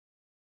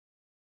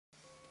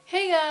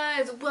Hey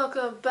guys,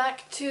 welcome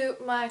back to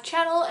my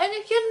channel, and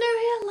if you're new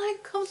here,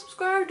 like, comment,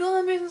 subscribe, do all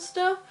that amazing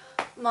stuff.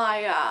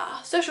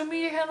 My social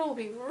media handle will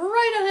be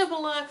right down here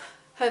below.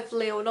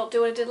 Hopefully I will not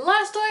do what I did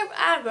last time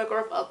and we'll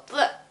go up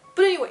there.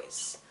 But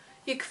anyways,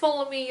 you can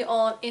follow me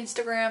on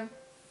Instagram,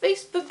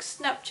 Facebook,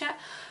 Snapchat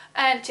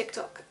and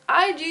TikTok.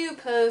 I do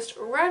post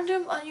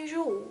random,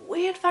 unusual,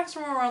 weird facts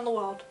from around the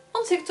world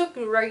on TikTok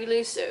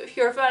regularly, so if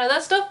you're a fan of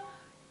that stuff,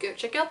 go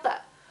check out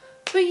that.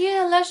 But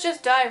yeah, let's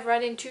just dive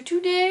right into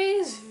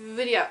today's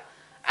video.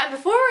 And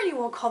before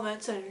anyone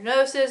comments and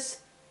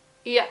notices,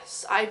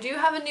 yes, I do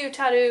have a new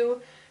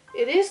tattoo.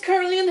 It is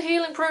currently in the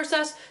healing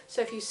process,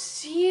 so if you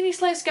see any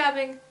slight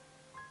scabbing,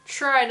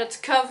 try not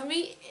to come for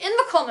me in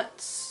the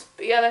comments.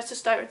 But yeah, let's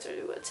just dive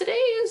into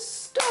today's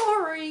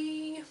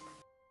story.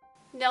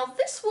 Now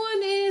this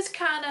one is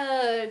kind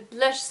of,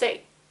 let's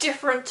say,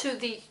 different to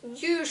the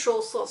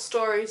usual sort of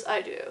stories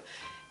I do.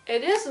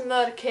 It is a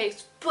murder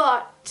case,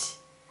 but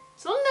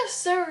it's not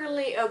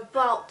necessarily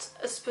about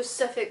a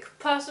specific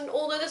person,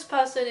 although this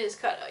person is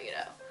kind of,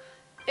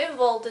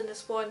 involved in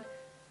this one.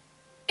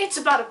 It's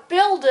about a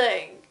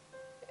building!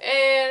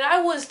 And I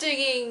was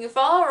digging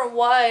far and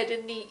wide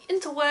in the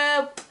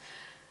interweb,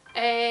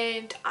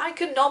 and I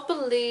could not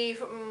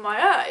believe my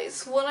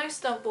eyes when I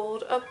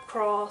stumbled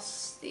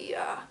across the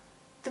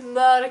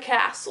murder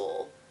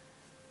castle.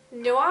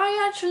 Now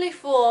I actually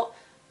thought,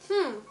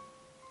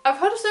 I've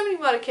heard of so many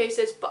murder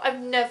cases, but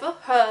I've never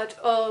heard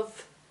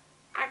of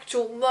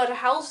actual murder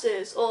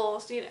houses or,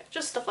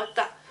 just stuff like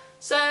that.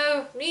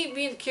 So, me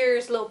being the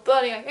curious little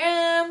bunny I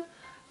am,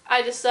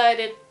 I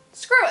decided,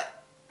 screw it!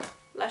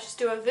 Let's just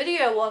do a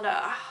video on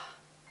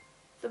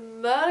the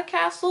murder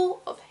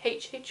castle of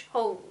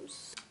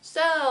h.hholmes.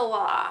 So,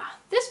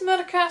 this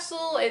murder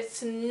castle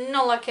is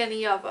not like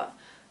any other.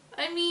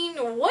 I mean,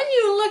 when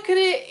you look at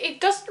it, it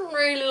doesn't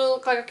really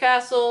look like a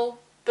castle,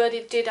 but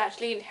it did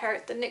actually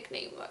inherit the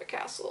nickname murder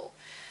castle.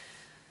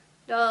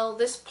 Now,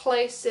 this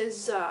place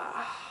is,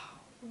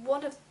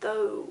 one of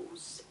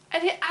those,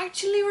 and it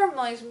actually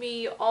reminds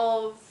me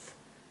of,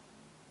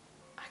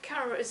 I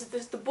can't remember, is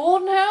this the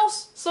Borden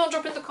house? Someone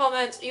drop in the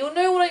comments, you'll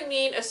know what I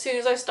mean as soon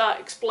as I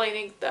start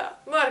explaining the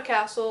murder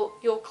castle.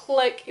 You'll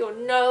click, you'll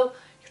know,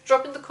 you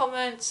drop in the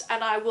comments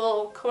and I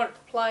will comment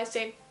reply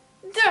saying,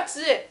 that's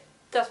it,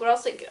 that's what I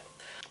was thinking of.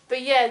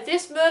 But yeah,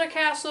 this murder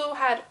castle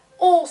had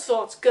all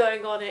sorts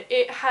going on it.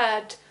 It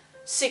had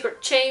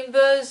secret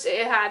chambers,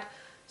 it had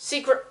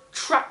secret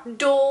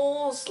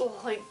trapdoors,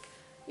 like,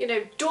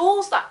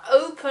 doors that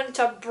open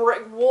to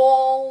brick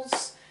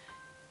walls.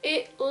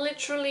 It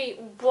literally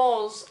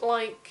was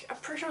like, I'm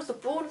pretty sure it was the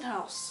Borden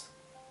house.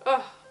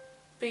 Ugh,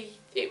 but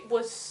it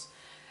was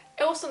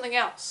something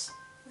else.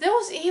 There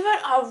was even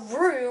a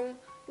room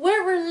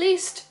where it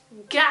released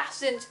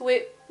gas into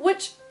it,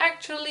 which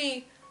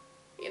actually,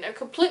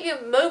 completely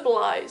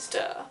immobilized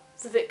the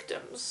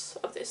victims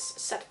of this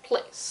set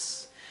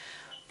place.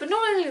 But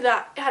not only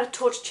that, it had a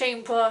torture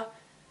chamber,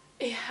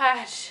 it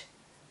had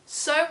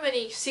so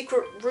many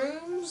secret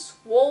rooms,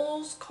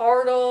 walls,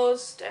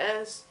 corridors,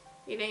 stairs,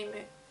 you name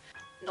it.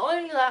 Not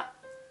only that,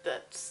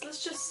 but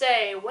let's just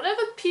say,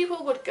 whenever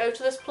people would go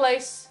to this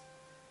place,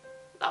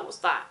 that was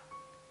that.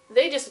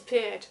 They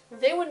disappeared.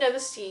 They were never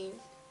seen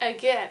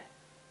again.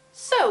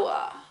 So,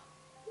 how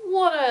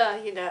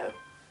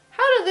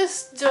did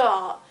this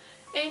start?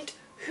 And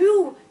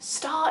who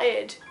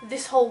started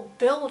this whole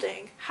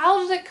building?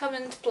 How did it come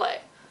into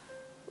play?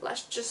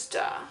 Let's just,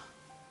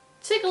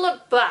 take a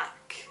look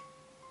back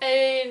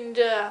and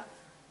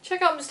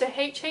check out Mr.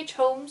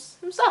 h.hholmes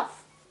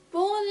himself.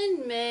 Born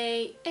in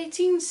May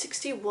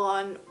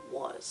 1861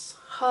 was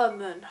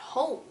Herman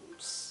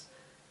Holmes.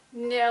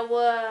 Now,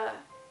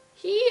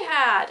 he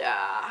had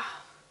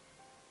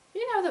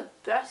the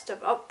best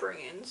of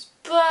upbringings,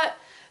 but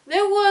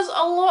there was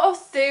a lot of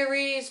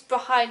theories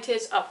behind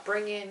his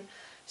upbringing.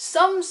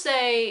 Some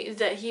say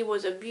that he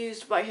was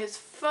abused by his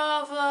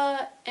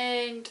father,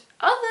 and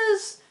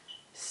others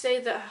say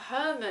that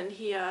Herman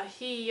here,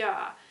 he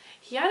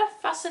had a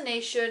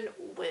fascination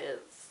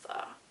with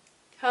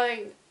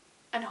killing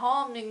and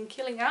harming and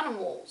killing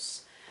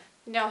animals.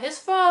 Now his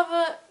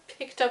father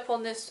picked up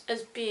on this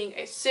as being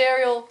a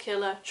serial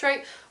killer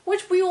trait,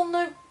 which we all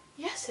know,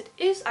 yes, it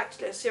is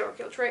actually a serial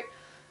killer trait,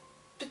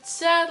 but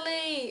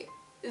sadly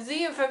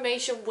the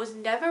information was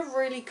never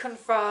really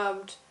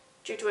confirmed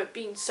due to it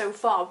being so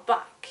far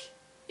back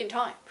in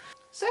time.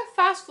 So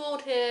fast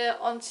forward here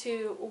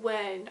onto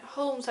when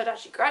Holmes had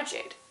actually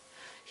graduated.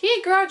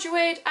 He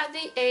graduated at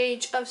the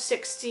age of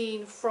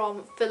 16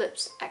 from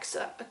Phillips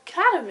Exeter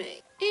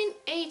Academy. In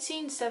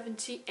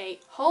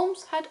 1878,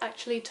 Holmes had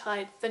actually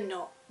tied the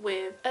knot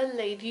with a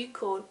lady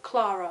called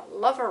Clara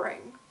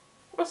Lovering.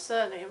 What a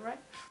surname, right?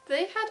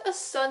 They had a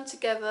son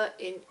together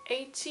in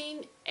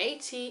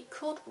 1880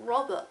 called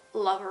Robert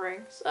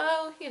Lovering.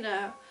 So, you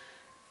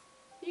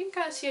can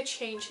kind of see a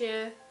change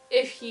here.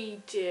 If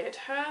he did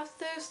have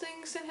those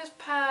things in his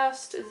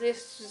past,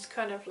 this is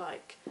kind of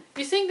like,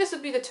 you think this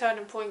would be the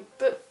turning point,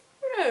 but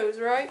who knows,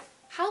 right?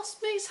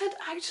 Housemates had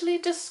actually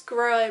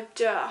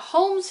described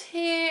Holmes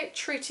here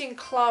treating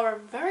Clara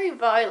very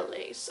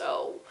violently,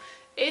 so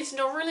it's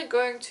not really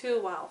going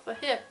too well for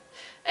him.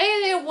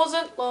 And it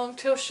wasn't long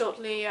till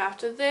shortly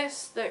after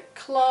this that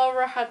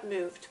Clara had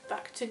moved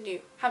back to New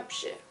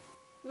Hampshire.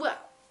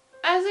 Well,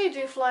 as they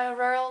do fly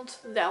around,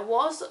 there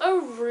was a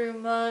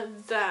rumour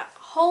that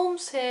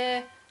Holmes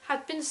here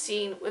had been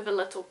seen with a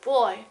little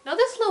boy. Now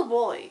this little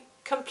boy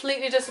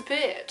completely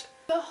disappeared.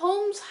 But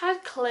Holmes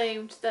had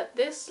claimed that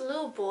this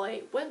little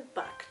boy went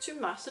back to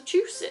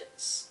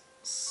Massachusetts.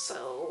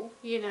 So,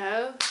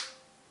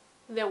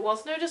 there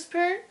was no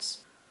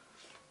disappearance.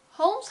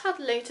 Holmes had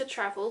later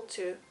travelled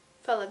to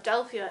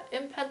Philadelphia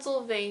in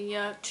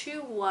Pennsylvania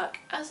to work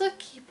as a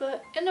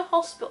keeper in a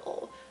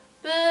hospital.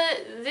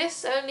 But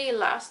this only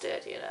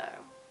lasted, a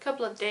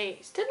couple of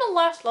days. Didn't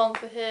last long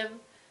for him.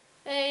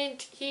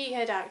 And he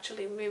had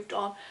actually moved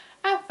on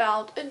and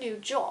found a new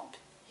job.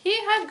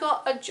 He had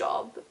got a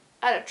job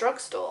at a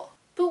drugstore.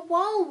 But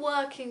while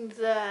working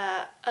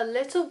there, a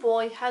little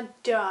boy had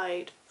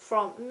died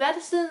from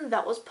medicine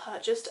that was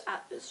purchased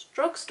at this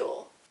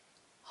drugstore.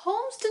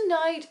 Holmes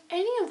denied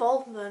any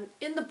involvement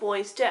in the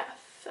boy's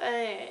death,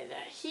 and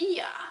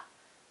he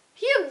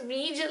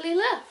immediately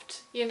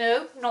left,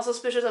 not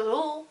suspicious at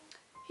all.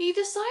 He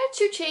decided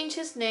to change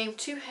his name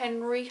to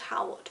Henry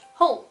Howard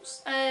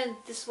Holmes, and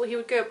this is what he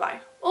would go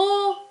by,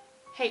 or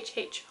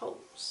H.H.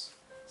 Holmes.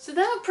 So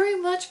that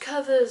pretty much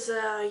covers,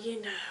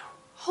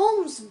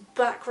 Holmes'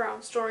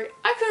 background story.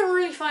 I couldn't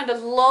really find a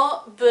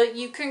lot, but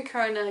you can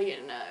kind of,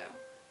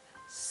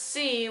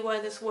 see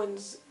where this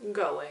one's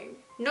going.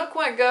 Not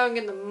quite going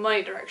in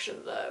my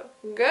direction though.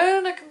 Going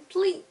in a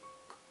complete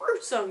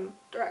gruesome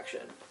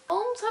direction.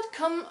 Holmes had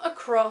come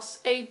across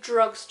a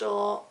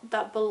drugstore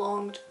that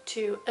belonged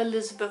to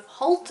Elizabeth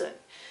Holton,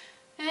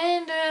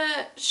 and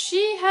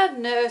she had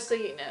noticed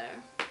that,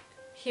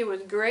 he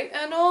was great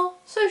and all,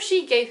 so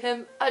she gave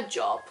him a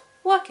job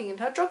working in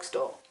her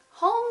drugstore.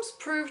 Holmes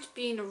proved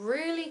being a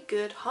really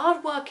good,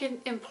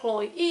 hard-working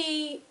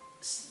employee,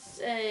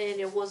 and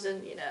it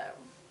wasn't,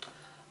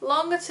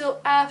 long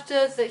until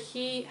after that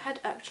he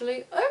had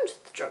actually owned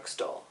the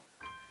drugstore.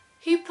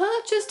 He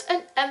purchased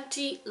an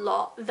empty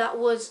lot that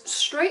was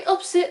straight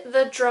opposite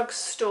the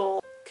drugstore.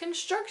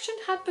 Construction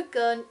had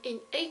begun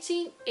in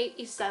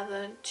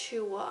 1887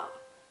 to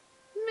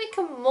make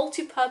a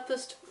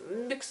multi-purposed,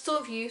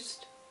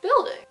 mixed-of-use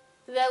building.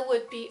 There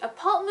would be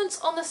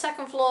apartments on the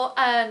second floor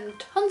and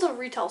tons of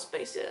retail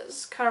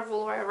spaces kind of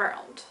all the way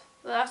around.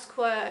 That's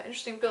quite an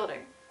interesting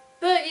building.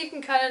 But you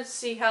can kind of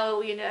see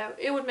how,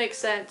 it would make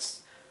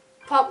sense.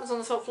 Apartments on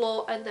the top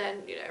floor and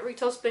then,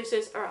 retail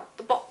spaces around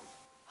the bottom.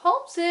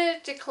 Holmes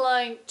here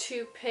declined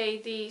to pay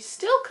the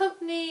steel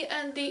company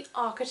and the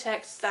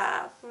architects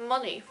that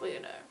money for,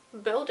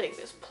 building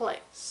this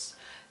place.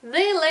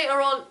 They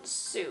later on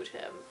sued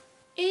him.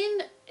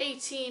 In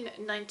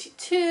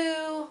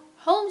 1892,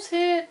 Holmes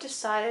here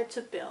decided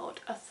to build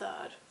a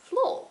third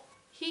floor.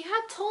 He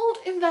had told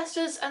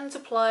investors and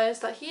suppliers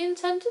that he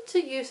intended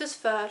to use his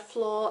third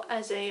floor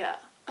as a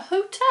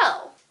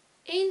hotel.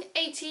 In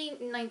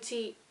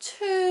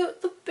 1892,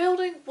 the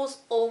building was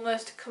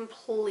almost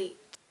complete,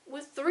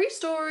 with 3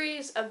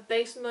 stories, a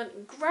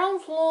basement,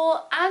 ground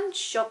floor, and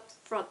shop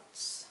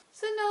fronts.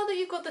 So now that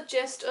you've got the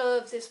gist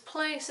of this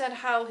place and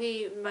how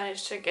he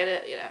managed to get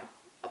it,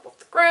 up off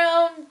the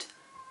ground,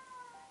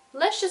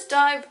 let's just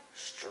dive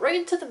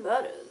straight into the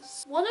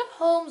murders. One of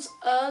Holmes'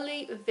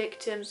 early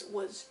victims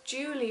was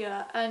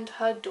Julia and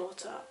her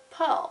daughter,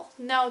 Pearl.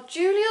 Now,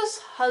 Julia's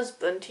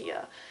husband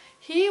here,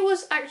 he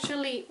was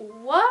actually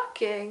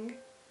working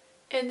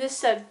in this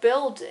said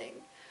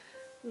building.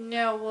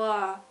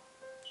 Now,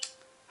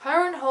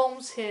 her and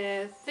Holmes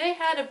here, they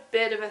had a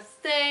bit of a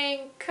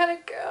thing kind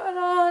of going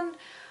on,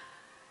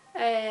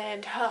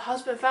 and her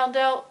husband found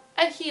out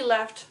and he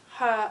left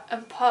her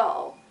and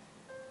Pearl.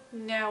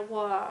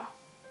 Now,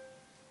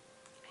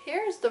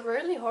 here's the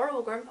really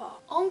horrible grim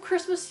part. On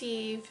Christmas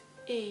Eve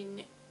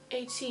in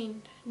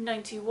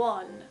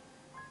 1891,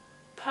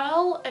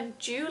 Pearl and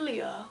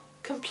Julia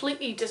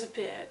completely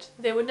disappeared.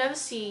 They were never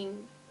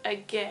seen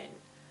again.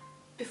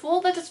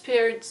 Before their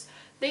disappearance,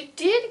 they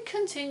did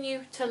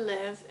continue to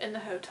live in the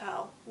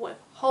hotel with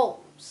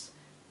Holmes.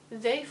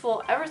 They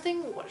thought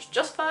everything was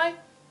just fine,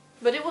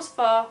 but it was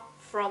far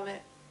from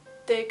it.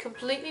 They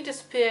completely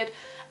disappeared,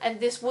 and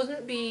this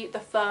wouldn't be the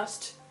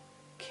first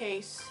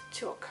case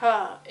to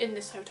occur in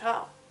this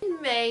hotel.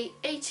 In May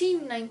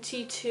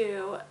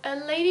 1892, a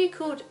lady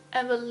called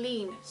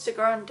Emmeline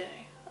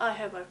Sigrande, I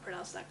hope I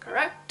pronounced that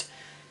correct,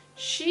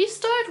 she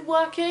started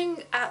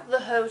working at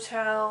the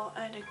hotel,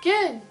 and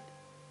again,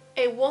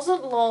 it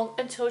wasn't long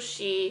until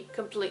she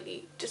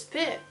completely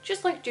disappeared,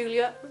 just like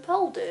Julia and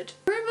Pearl did.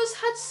 Rumors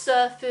had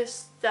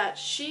surfaced that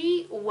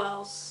she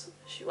fell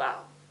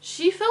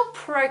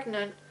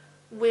pregnant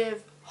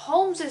with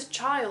Holmes's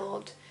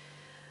child.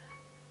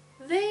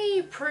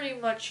 They pretty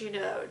much,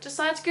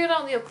 decided to go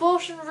down the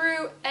abortion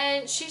route,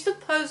 and she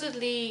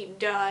supposedly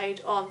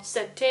died on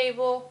said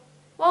table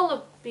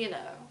while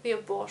the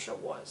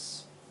abortion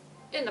was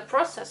in the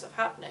process of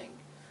happening.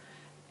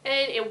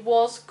 And it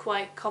was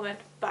quite common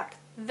back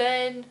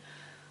then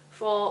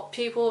for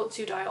people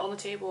to die on the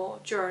table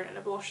during an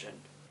abortion.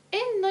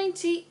 In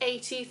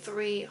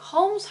 1983,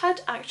 Holmes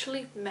had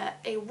actually met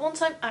a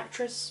one-time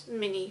actress,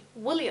 Minnie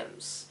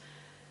Williams.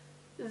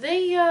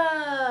 They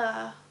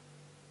had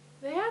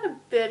a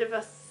bit of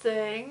a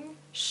thing.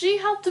 She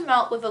helped him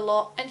out with a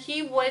lot and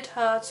he wanted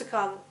her to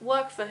come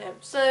work for him.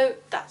 So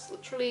that's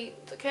literally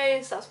the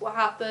case, that's what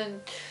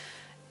happened.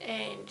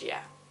 And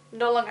yeah,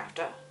 not long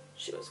after,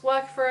 she was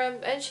working for him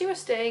and she was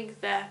staying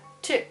there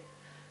too.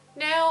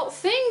 Now,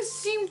 things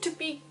seem to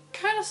be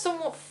kind of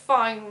somewhat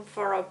fine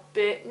for a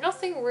bit.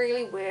 Nothing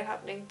really weird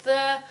happening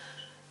there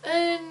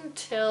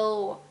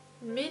until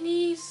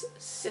Minnie's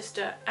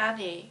sister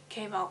Annie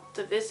came out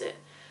to visit.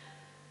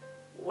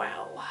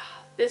 Wow,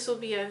 this will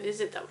be a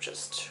visit that was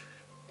just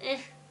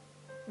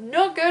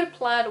not go to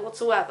plan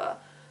whatsoever,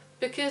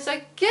 because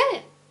I get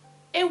it.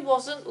 It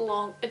wasn't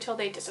long until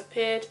they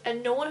disappeared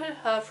and no one had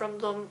heard from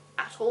them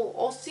at all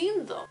or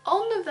seen them.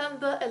 On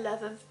November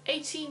 11th,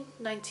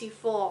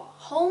 1894,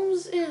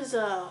 Holmes his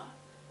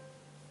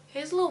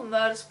little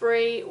murder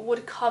spree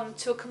would come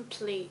to a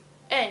complete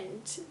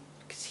end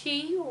because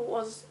he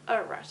was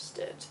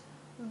arrested,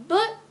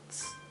 but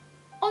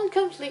on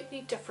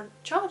completely different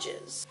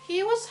charges.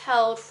 He was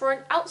held for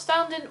an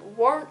outstanding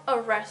warrant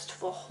arrest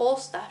for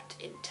horse theft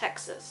in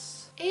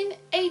Texas. In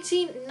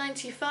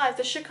 1895,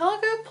 the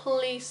Chicago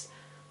police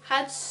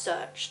had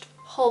searched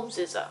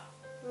Holmes's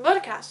murder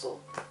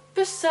castle,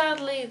 but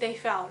sadly they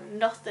found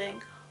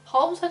nothing.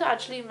 Holmes had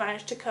actually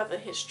managed to cover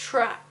his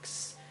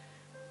tracks.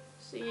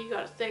 So you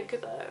gotta think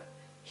though,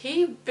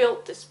 he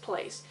built this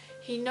place.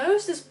 He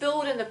knows this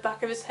building in the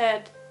back of his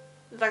head,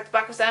 like the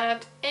back of his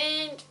hand,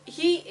 and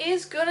he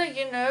is gonna,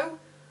 you know,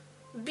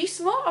 be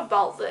smart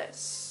about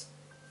this.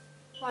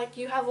 Like,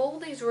 you have all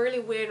these really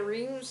weird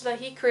rooms that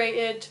he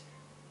created,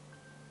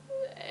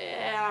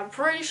 and I'm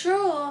pretty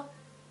sure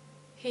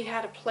he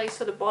had a place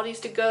for the bodies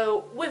to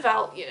go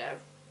without, you know,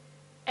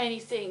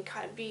 anything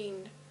kind of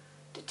being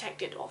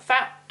detected or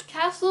found. The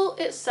castle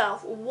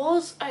itself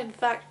was in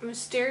fact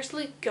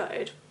mysteriously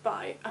gutted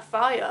by a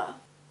fire.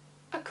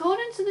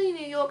 According to the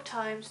New York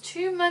Times,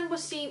 2 men were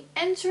seen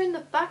entering the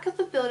back of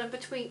the building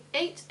between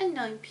 8 and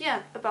 9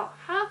 p.m. About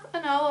half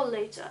an hour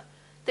later,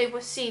 they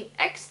were seen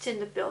exiting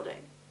the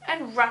building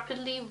and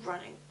rapidly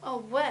running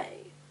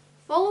away.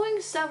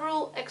 Following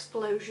several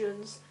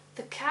explosions,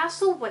 the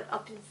castle went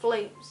up in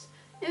flames.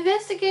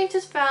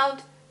 Investigators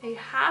found a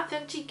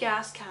half-empty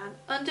gas can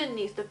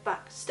underneath the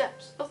back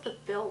steps of the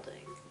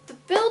building. The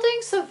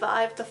building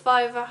survived the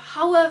fire,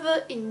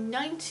 however, in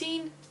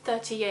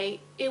 1938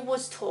 it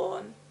was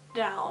torn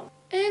down.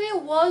 And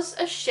it was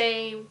a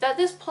shame that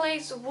this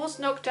place was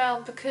knocked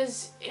down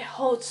because it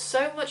holds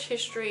so much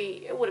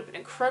history. It would have been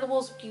incredible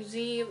as a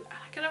museum, and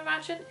I can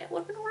imagine it would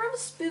have been rather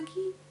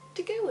spooky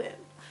to go in.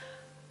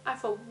 I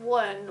for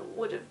one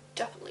would have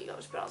definitely been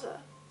able to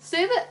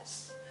say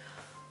this.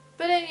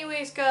 But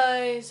anyways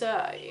guys,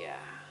 yeah.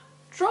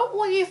 Drop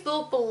what you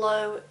thought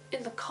below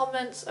in the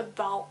comments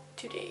about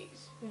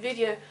today's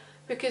video,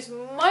 because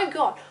my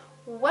god,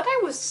 when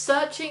I was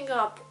searching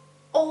up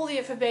all the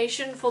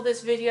information for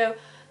this video,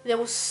 there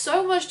was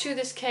so much to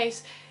this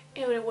case,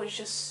 it was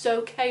just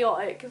so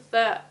chaotic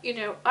that, you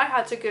know, I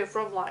had to go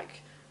from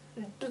like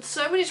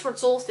so many different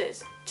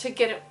sources to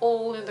get it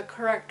all in the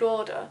correct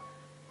order.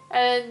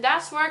 And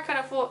that's where I kind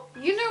of thought,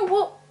 you know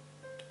what,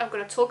 I'm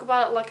going to talk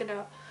about it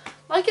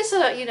like it's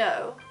a, you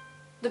know,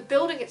 the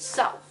building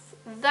itself,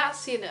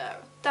 that's, you know,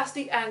 that's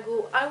the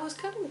angle I was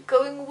kind of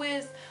going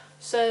with.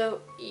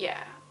 So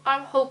yeah,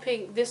 I'm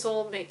hoping this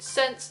all made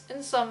sense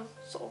in some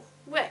sort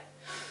of way.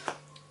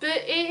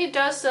 But it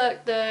does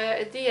suck that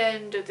at the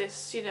end of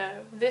this, you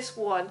know, this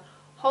one,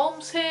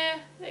 Holmes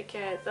here,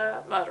 aka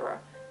the murderer,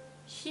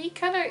 he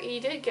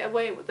did get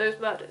away with those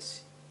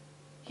murders.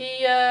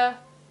 He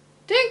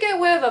didn't get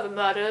away with other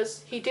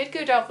murders, he did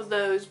go down for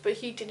those, but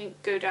he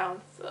didn't go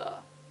down for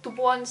the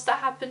ones that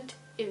happened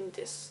in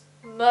this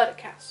murder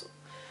castle.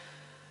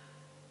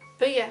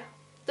 But yeah,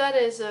 that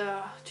is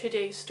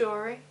today's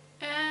story,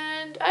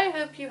 and I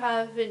hope you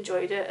have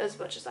enjoyed it as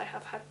much as I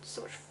have had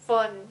so much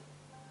fun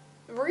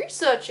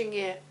researching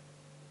it,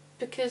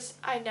 because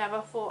I never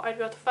thought I'd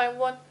be able to find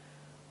one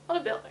on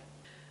a building.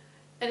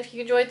 And if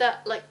you enjoyed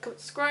that, like, comment,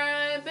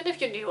 subscribe, and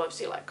if you're new,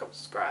 obviously like, comment,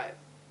 subscribe.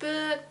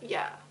 But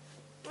yeah,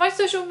 my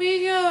social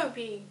media will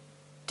be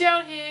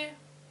down here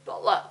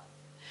below,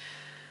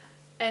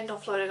 and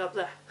not floating up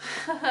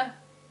there.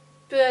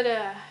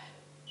 But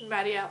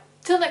Maddie out.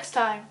 Till next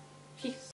time, peace.